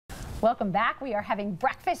Welcome back. We are having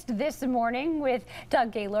breakfast this morning with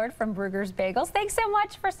Doug Gaylord from Bruegger's Bagels. Thanks so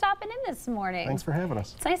much for stopping in this morning. Thanks for having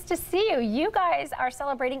us. It's nice to see you. You guys are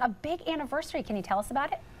celebrating a big anniversary. Can you tell us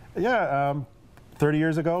about it? Yeah, 30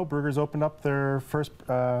 years ago, Bruegger's opened up their first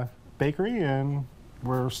bakery, and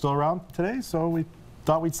we're still around today, so we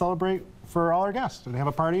thought we'd celebrate for all our guests and have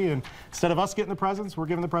a party, and instead of us getting the presents, we're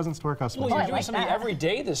giving the presents to our customers. Well, you're doing something every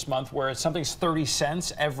day this month where something's 30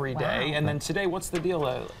 cents every day, and then today, what's the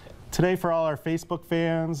deal? Today, for all our Facebook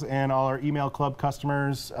fans and all our email club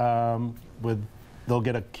customers, they'll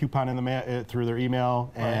get a coupon in the mail through their email,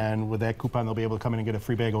 and with that coupon, they'll be able to come in and get a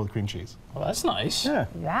free bagel with cream cheese. Well, that's nice. Yeah.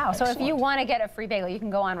 Wow. Excellent. So if you want to get a free bagel, you can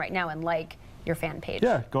go on right now and like your fan page.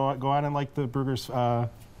 Yeah, go on and like the Bruegger's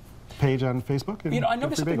page on Facebook. And I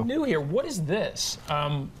noticed something new here. What is this?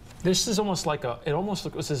 This is almost like it almost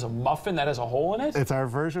looks as a muffin that has a hole in it. It's our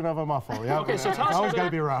version of a muffin. Yeah. Okay, so tell us. It's always got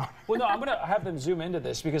to be round. Well, no, I'm going to have them zoom into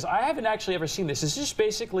this because I haven't actually ever seen this. Is this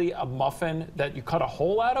basically a muffin that you cut a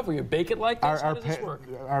hole out of, or you bake it like this? How does this work?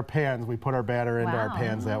 Our pans, we put our batter into our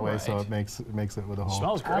pans that way, so it makes it with a hole.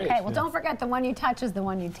 Smells great. Okay, well, don't forget the one you touch is the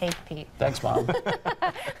one you take, Pete. Thanks, Mom.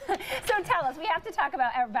 So tell us, we have to talk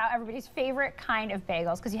about everybody's favorite kind of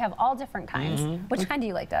bagels because you have all different kinds. Which kind do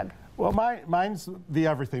you like, Doug? Well, mine's the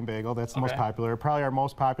everything bagel. That's the most popular. Probably our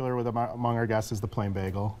most popular among our guests is the plain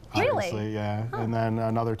bagel. Really? Obviously, yeah. Huh. And then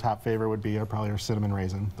another top favorite would be probably our cinnamon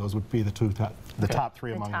raisin. Those would be the top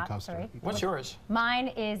three among the customers. What's yours? Mine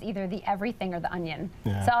is either the everything or the onion.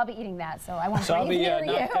 Yeah. So I'll be eating that. So I won't. So I'll be near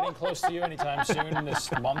not you. getting close to you anytime soon this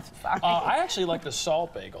month. I actually like the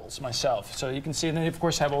salt bagels myself. So you can see, and they of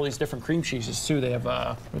course have all these different cream cheeses too. They have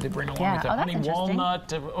what they bring along with the honey walnut.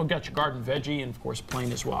 Got your garden veggie, and of course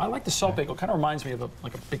plain as well. I like the salt bagel. Kind of reminds me of a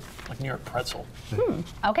big New York pretzel.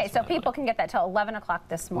 Okay, so people can get that till 11 o'clock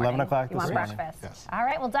this morning. 11 o'clock this morning. You want breakfast? Yes. All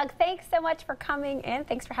right. Well, Doug, thanks so much for coming in.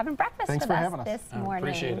 Thanks for having breakfast with us this morning.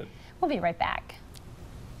 Appreciate it. We'll be right back.